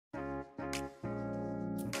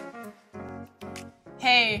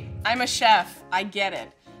Hey, I'm a chef, I get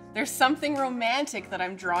it. There's something romantic that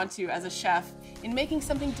I'm drawn to as a chef in making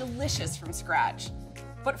something delicious from scratch.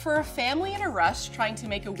 But for a family in a rush trying to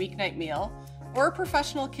make a weeknight meal, or a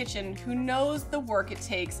professional kitchen who knows the work it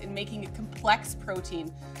takes in making a complex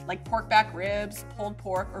protein like pork back ribs, pulled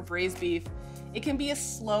pork, or braised beef, it can be a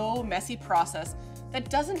slow, messy process that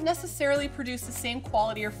doesn't necessarily produce the same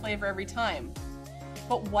quality or flavor every time.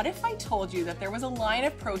 But what if I told you that there was a line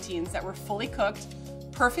of proteins that were fully cooked,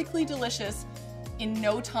 perfectly delicious, in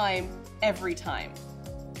no time, every time?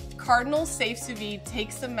 Cardinal Safe Sous Vide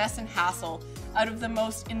takes the mess and hassle out of the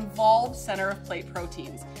most involved center of plate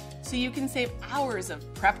proteins, so you can save hours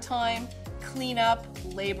of prep time, cleanup,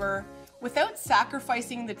 labor, without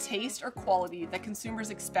sacrificing the taste or quality that consumers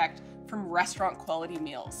expect from restaurant quality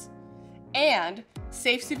meals. And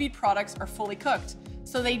Safe Sous Vide products are fully cooked,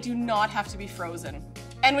 so they do not have to be frozen.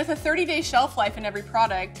 And with a 30-day shelf life in every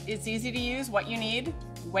product, it's easy to use what you need,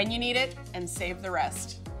 when you need it, and save the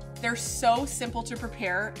rest. They're so simple to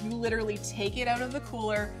prepare, you literally take it out of the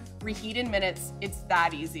cooler, reheat in minutes, it's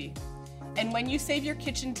that easy. And when you save your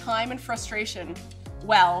kitchen time and frustration,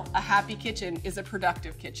 well, a happy kitchen is a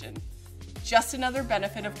productive kitchen. Just another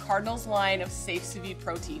benefit of Cardinal's line of Safe Sous Vide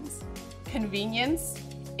proteins. Convenience,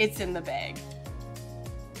 it's in the bag.